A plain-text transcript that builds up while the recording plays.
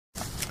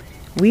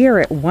We are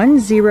at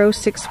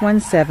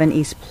 10617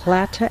 East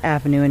Plata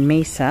Avenue in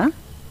Mesa.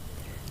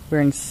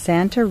 We're in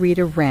Santa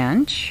Rita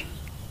Ranch.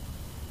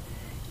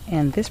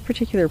 And this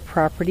particular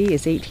property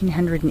is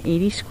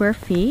 1,880 square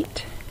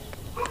feet.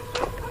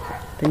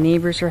 The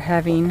neighbors are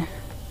having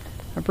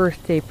a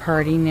birthday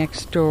party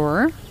next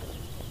door.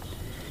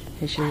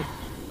 As you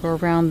go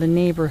around the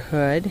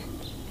neighborhood,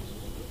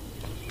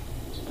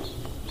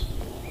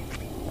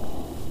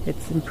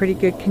 it's in pretty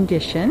good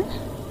condition.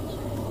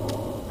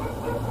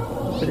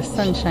 Bit of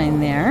sunshine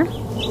there.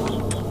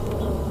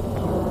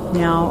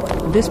 Now,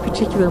 this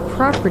particular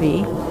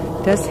property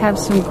does have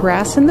some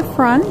grass in the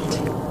front,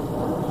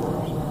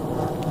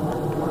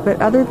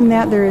 but other than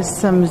that, there is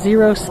some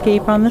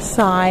xeriscape on the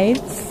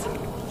sides.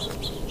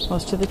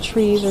 Most of the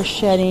trees are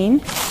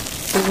shedding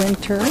for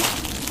winter.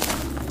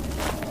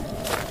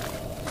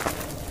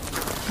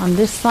 On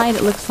this side,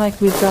 it looks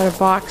like we've got a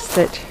box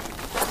that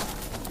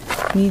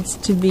needs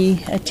to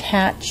be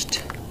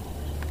attached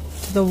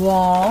to the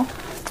wall.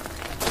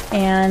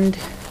 And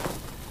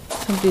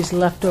somebody's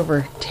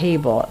leftover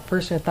table. At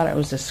first I thought it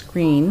was a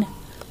screen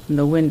from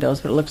the windows,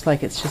 but it looks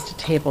like it's just a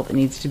table that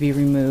needs to be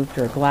removed,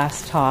 or a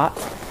glass top.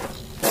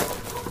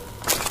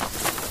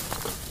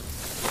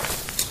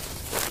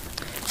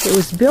 It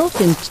was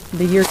built in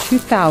the year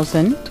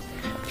 2000.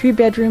 3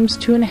 bedrooms,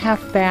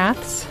 2.5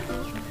 baths.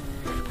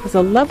 There's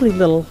a lovely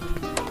little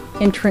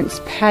entrance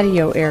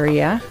patio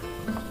area.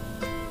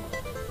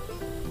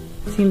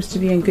 Seems to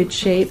be in good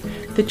shape.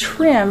 The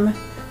trim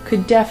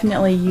could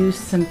definitely use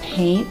some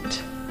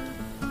paint,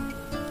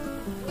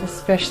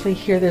 especially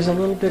here. There's a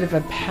little bit of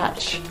a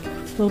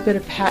patchwork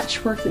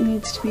that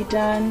needs to be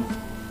done.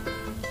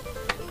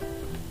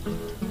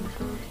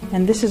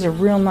 And this is a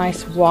real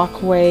nice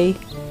walkway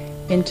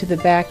into the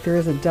back. There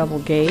is a double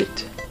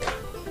gate.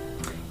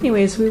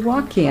 Anyways, we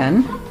walk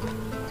in.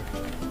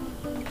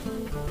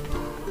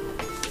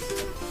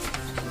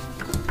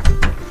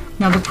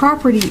 Now the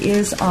property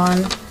is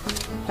on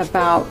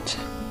about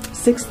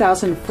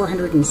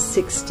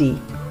 6,460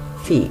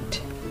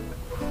 feet,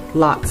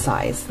 lot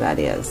size that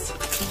is.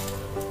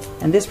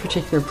 And this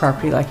particular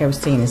property, like I was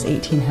saying, is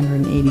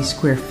 1,880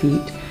 square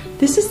feet.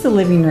 This is the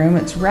living room.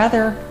 It's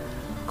rather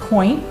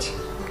quaint,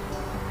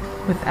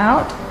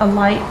 without a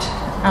light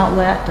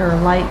outlet or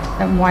light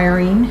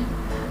wiring,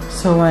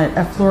 so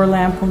a floor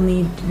lamp will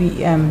need to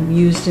be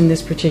used in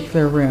this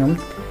particular room.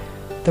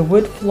 The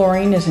wood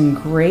flooring is in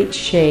great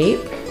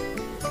shape,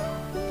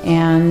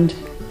 and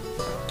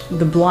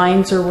the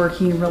blinds are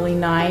working really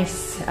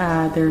nice.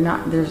 There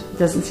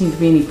doesn't seem to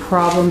be any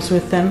problems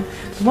with them.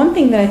 The one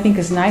thing that I think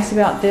is nice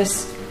about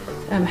this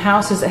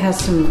house is it has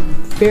some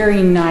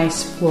very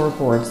nice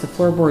floorboards. The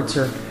floorboards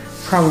are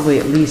probably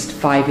at least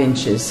 5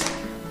 inches,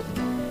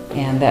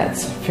 and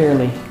that's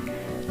fairly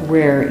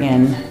rare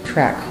in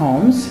tract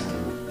homes.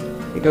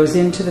 It goes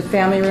into the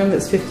family room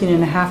that's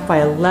 15.5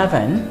 by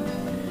 11.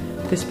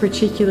 This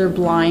particular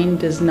blind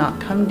does not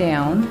come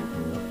down.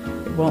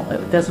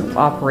 It doesn't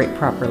operate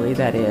properly,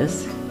 that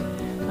is.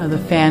 The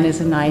fan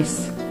is a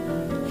nice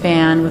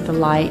fan with a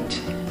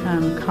light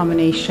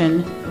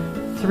combination.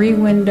 3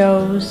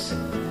 windows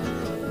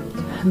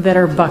that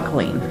are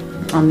buckling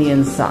on the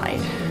inside.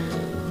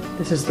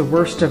 This is the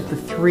worst of the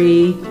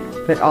 3,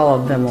 but all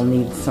of them will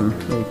need some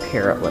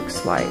repair, it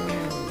looks like.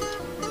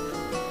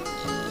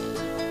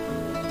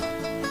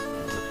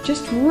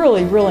 Just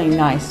really, really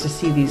nice to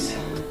see these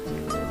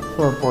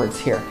floorboards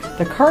here.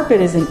 The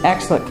carpet is in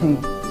excellent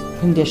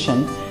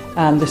condition.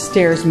 The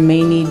stairs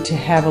may need to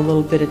have a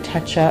little bit of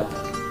touch up,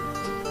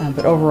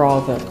 but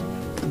overall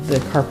the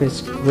carpet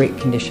is great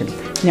condition.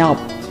 Now,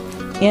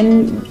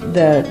 in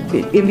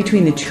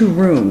between the 2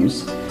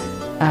 rooms,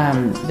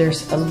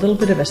 there's a little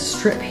bit of a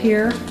strip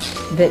here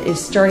that is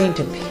starting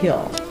to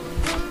peel.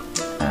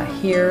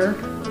 Here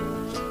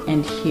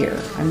and here.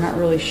 I'm not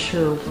really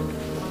sure.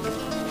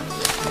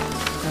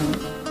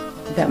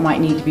 That might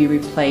need to be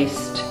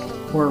replaced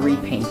or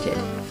repainted.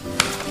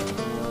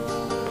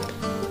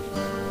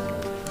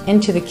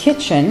 Into the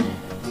kitchen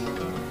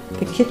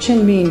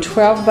being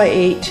 12 by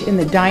 8 in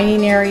the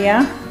dining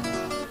area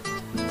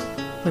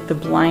with the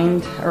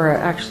blind, or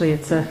actually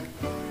it's the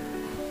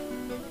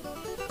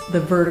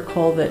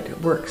vertical that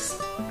works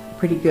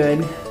pretty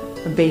good,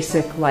 a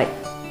basic light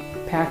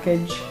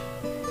package.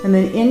 And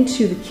then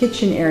into the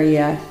kitchen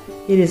area,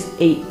 it is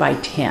 8 by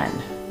 10.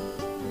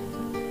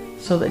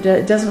 So that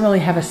it doesn't really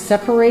have a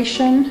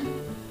separation,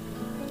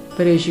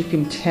 but as you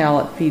can tell,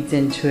 it feeds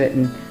into it,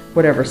 and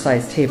whatever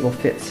size table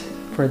fits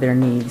for their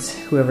needs,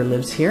 whoever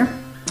lives here,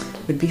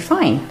 would be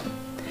fine.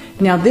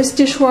 Now, this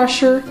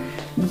dishwasher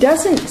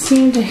doesn't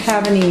seem to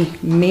have any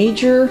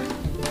major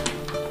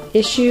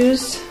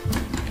issues.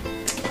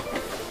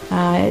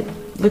 It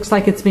looks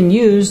like it's been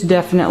used,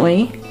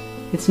 definitely.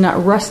 It's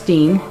not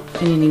rusting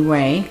in any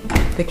way.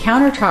 The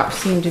countertops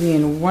seem to be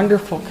in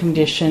wonderful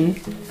condition,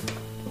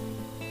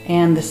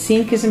 and the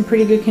sink is in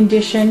pretty good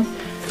condition.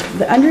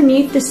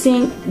 Underneath the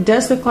sink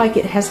does look like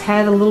it has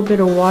had a little bit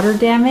of water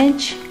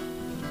damage,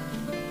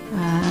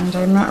 and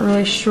I'm not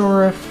really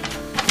sure if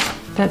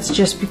that's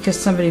just because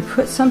somebody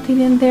put something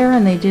in there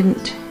and they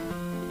didn't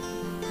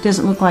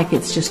Doesn't look like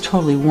it's just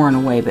totally worn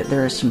away, but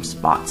there are some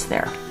spots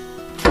there.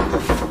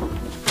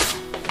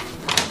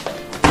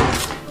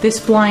 This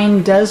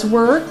blind does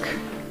work.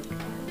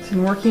 It's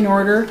in working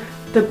order.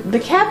 The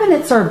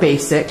cabinets are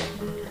basic.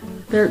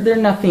 They're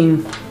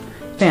nothing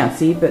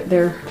fancy, but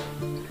they're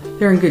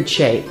in good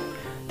shape.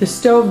 The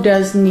stove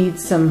does need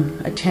some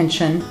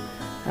attention.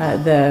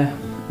 There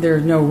are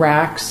no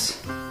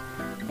racks,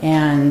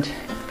 and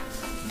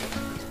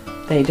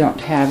they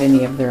don't have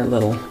any of their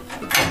little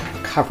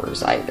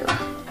covers either.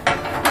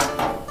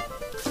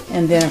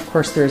 And then of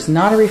course there's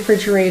not a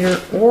refrigerator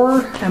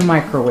or a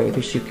microwave,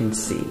 as you can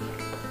see.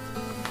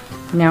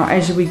 Now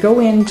as we go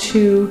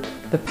into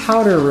the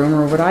powder room,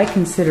 or what I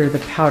consider the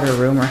powder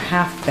room or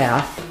half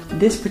bath,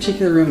 this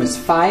particular room is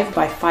 5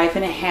 by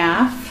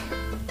 5.5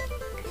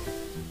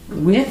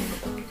 with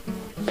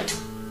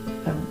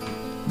a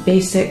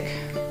basic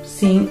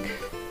sink,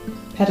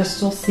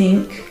 pedestal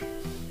sink.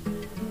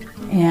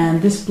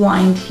 And this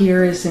blind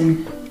here is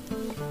in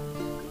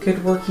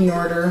good working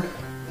order.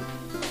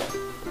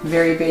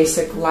 Very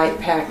basic light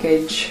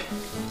package.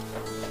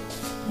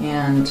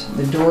 And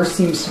the door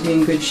seems to be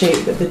in good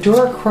shape, but the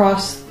door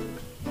across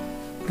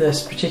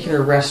this particular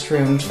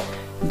restroom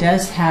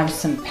does have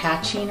some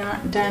patching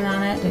done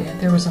on it.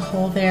 There was a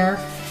hole there.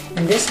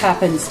 And this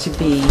happens to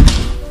be,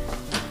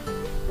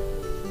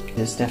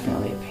 is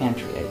definitely a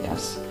pantry, I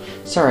guess.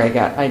 Sorry,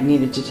 I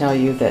needed to tell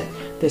you that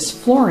this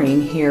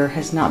flooring here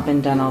has not been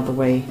done all the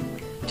way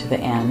to the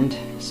end,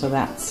 so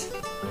that's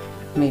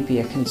maybe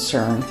a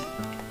concern.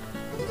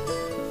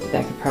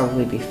 That could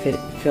probably be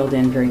filled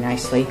in very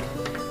nicely.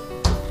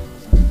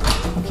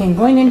 Okay, I'm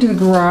going into the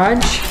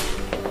garage.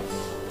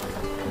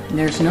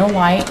 There's no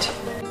light.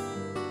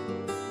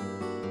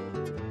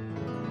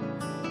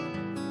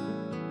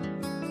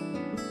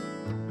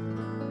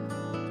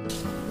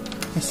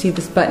 I see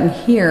this button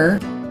here.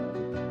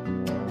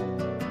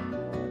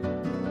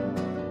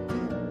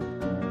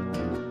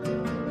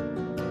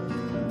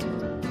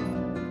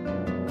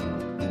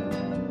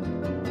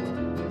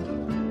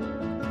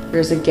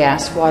 There's a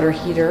gas water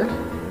heater,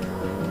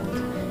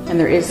 and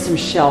there is some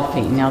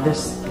shelving. Now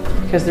this,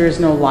 because there is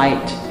no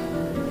light,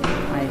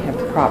 I have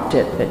propped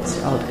it, but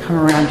I'll come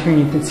around here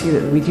and you can see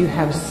that we do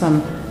have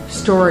some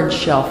storage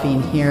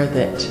shelving here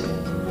that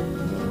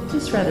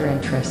is rather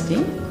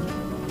interesting.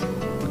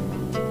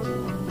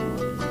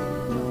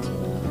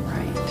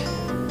 Right.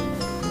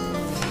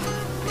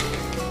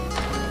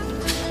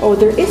 Oh,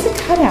 there is a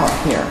cutout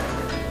here,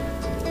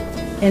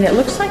 and it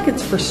looks like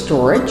it's for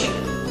storage.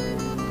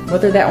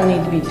 Whether that will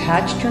need to be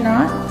patched or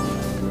not,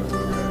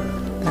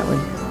 that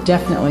would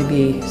definitely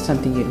be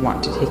something you'd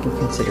want to take in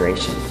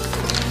consideration.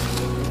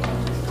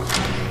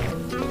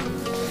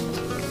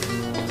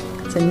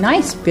 It's a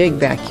nice big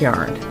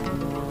backyard.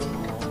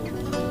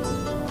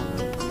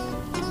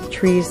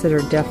 Trees that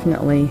are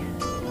definitely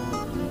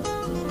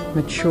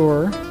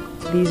mature.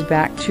 These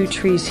back 2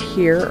 trees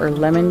here are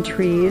lemon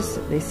trees.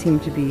 They seem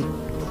to be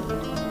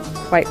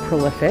quite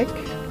prolific.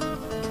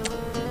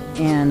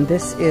 And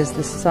this is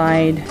the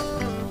side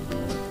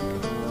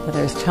that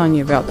I was telling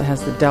you about that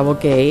has the double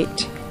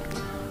gate.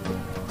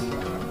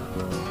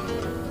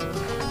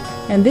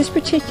 And this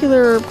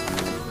particular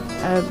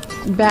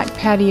back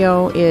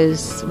patio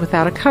is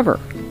without a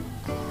cover.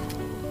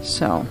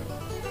 So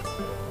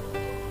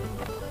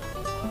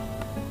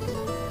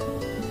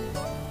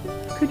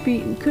could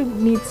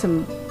need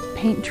some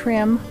paint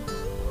trim.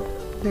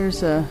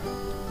 It's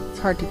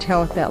hard to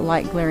tell with that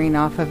light glaring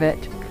off of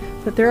it.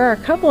 But there are a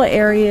couple of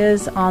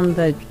areas on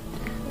the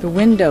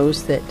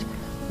windows that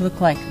look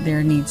like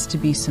there needs to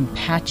be some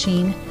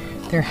patching.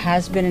 There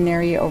has been an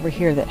area over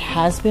here that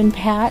has been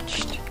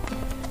patched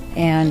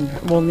and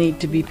will need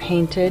to be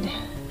painted.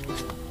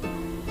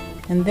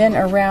 And then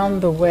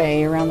around the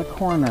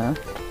corner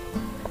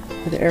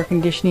where the air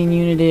conditioning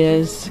unit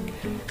is,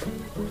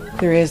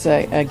 there is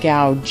a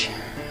gouge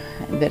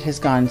that has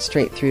gone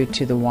straight through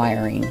to the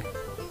wiring.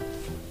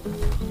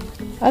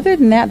 Other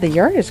than that, the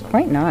yard is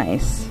quite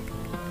nice,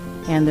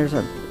 and there's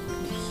a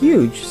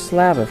huge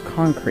slab of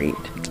concrete.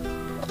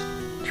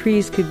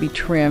 Trees could be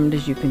trimmed,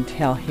 as you can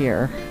tell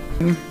here.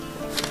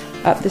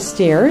 Up the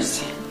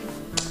stairs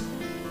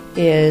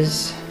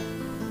is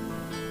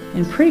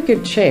in pretty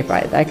good shape.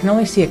 I can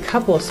only see a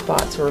couple of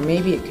spots where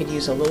maybe it could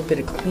use a little bit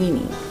of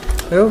cleaning,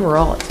 but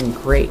overall it's in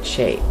great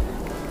shape.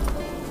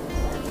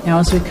 Now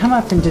as we come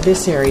up into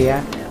this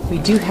area, we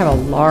do have a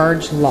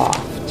large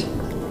loft.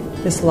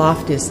 This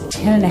loft is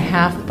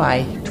 10.5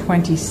 by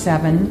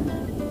 27,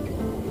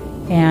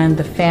 and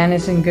the fan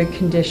is in good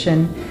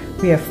condition.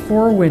 We have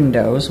 4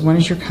 windows. One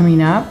as you're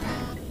coming up,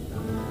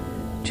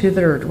 2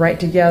 that are right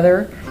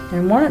together,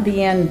 and one at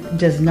the end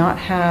does not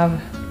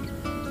have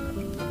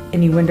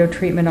any window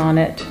treatment on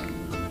it,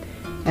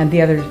 and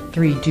the other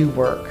 3 do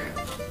work.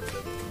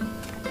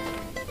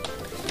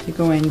 You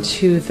go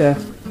into the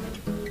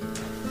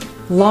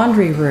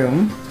laundry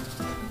room,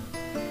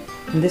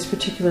 and this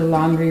particular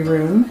laundry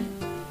room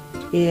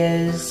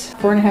is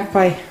 4.5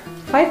 by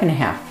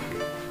 5.5.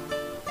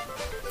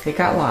 It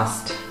got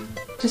lost.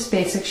 Just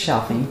basic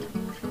shelving.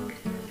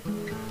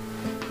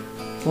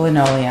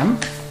 Linoleum.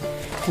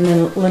 And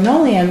then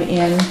linoleum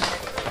in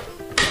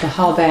the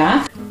hall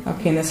bath.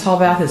 Okay, and this hall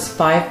bath is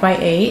 5 by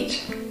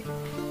 8.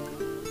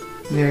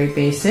 Very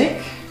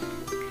basic.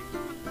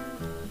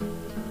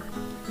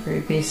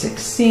 Very basic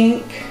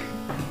sink.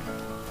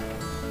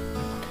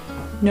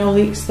 No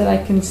leaks that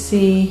I can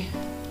see.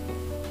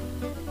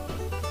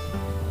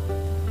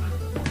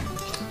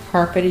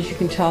 Carpet, as you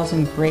can tell, is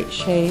in great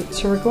shape.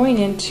 So we're going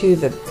into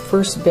the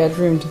first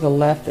bedroom to the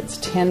left that's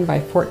 10 by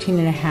 14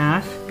 and a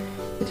half.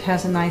 It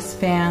has a nice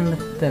fan,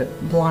 the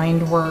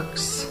blind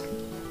works.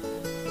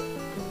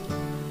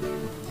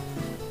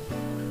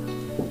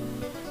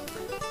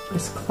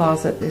 This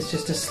closet is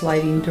just a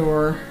sliding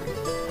door.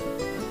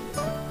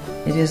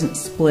 It isn't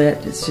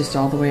split, it's just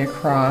all the way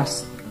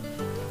across.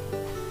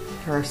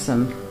 There are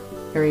some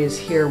areas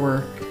here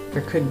where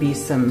there could be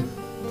some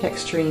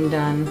texturing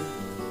done.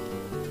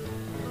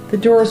 The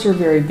doors are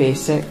very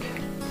basic.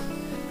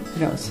 I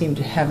don't seem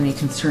to have any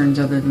concerns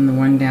other than the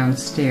one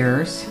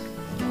downstairs.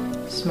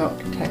 Smoke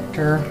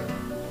detector.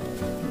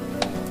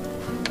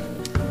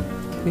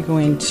 We go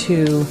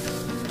into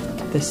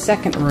the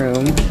second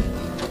room,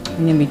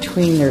 and in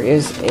between there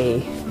is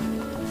a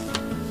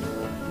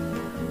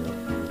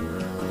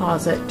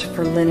closet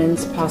for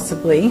linens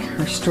possibly,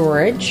 or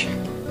storage.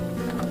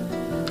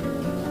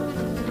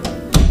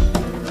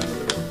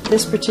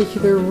 This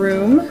particular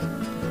room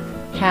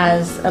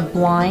has a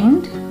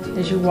blind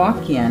as you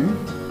walk in,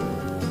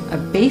 a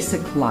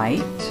basic light,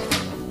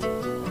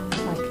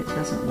 like it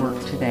doesn't work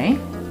today,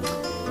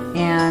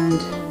 and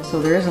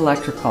so there is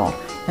electrical,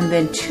 and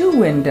then 2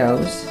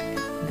 windows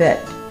that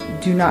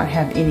do not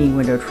have any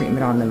window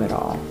treatment on them at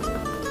all.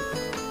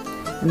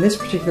 And this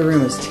particular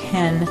room is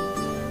 10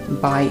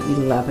 by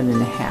 11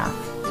 and a half.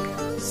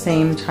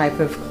 Same type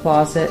of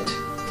closet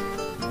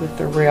with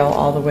the rail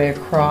all the way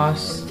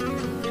across,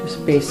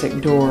 just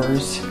basic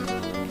doors.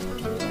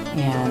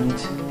 And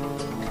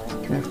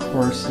of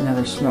course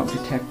another smoke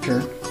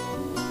detector.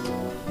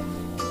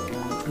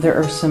 There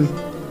are some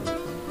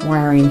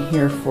wiring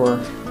here for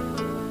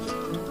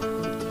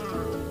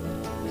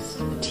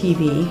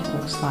TV,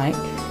 looks like.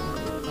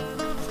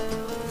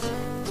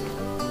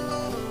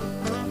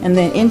 And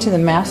then into the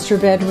master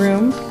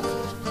bedroom.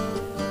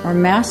 Our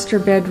master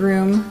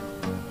bedroom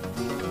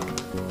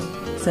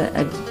is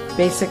a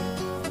basic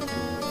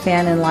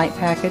fan and light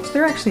package.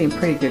 They're actually in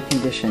pretty good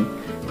condition.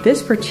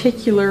 This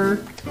particular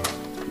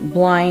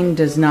blind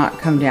does not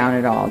come down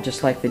at all,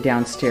 just like the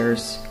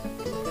downstairs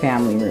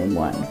family room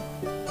one.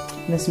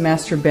 This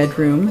master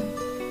bedroom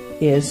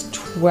is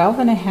 12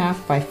 and a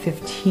half by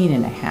 15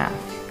 and a half.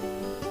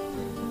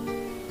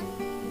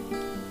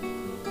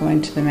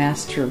 Going to the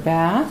master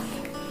bath,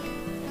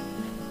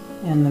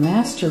 and the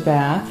master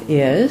bath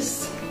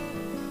is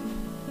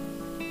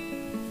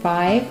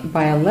 5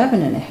 by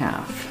 11 and a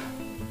half.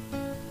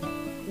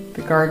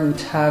 The garden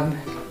tub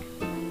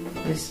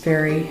is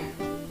very,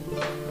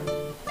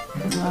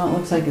 well, it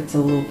looks like it's a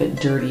little bit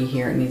dirty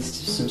here. It needs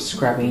some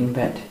scrubbing,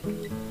 but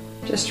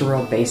just a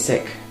real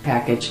basic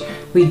package.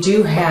 We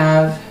do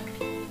have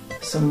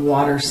some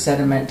water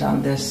sediment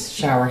on this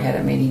shower head.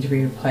 It may need to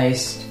be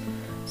replaced.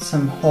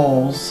 Some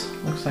holes.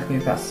 Looks like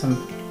we've got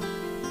some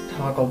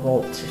toggle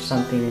bolts or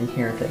something in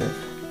here that have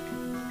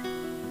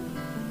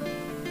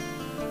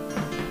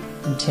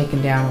been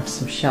taken down with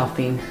some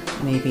shelving,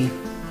 maybe.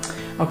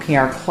 Okay,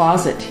 our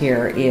closet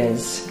here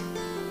is,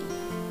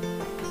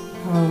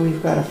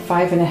 we've got a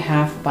 5 and a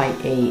half by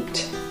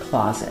 8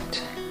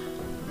 closet.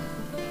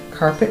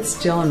 Carpet's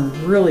still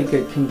in really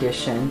good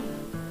condition.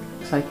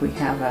 Looks like we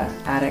have an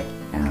attic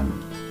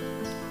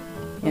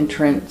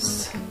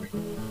entrance.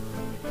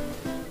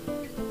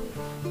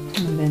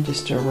 And then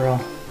just a real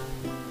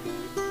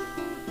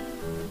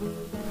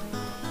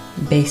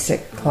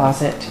basic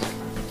closet.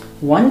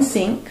 One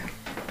sink.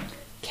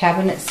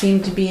 Cabinets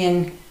seem to be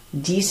in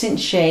decent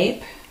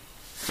shape.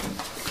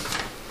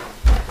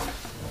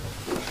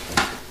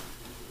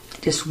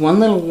 Just one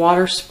little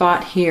water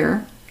spot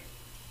here.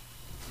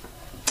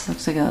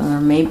 Looks like there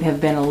may have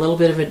been a little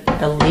bit of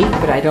a leak,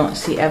 but I don't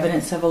see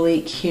evidence of a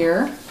leak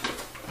here.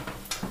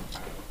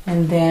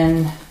 And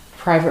then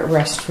private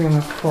restroom,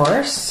 of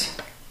course.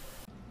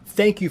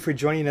 Thank you for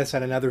joining us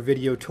on another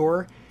video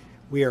tour.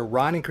 We are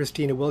Ron and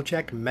Christina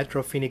Wilczek,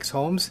 Metro Phoenix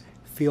Homes.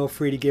 Feel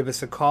free to give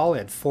us a call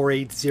at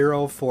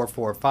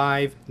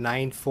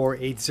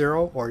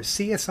 480-445-9480 or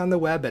see us on the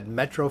web at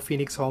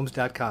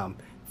metrophoenixhomes.com.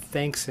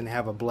 Thanks and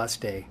have a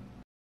blessed day.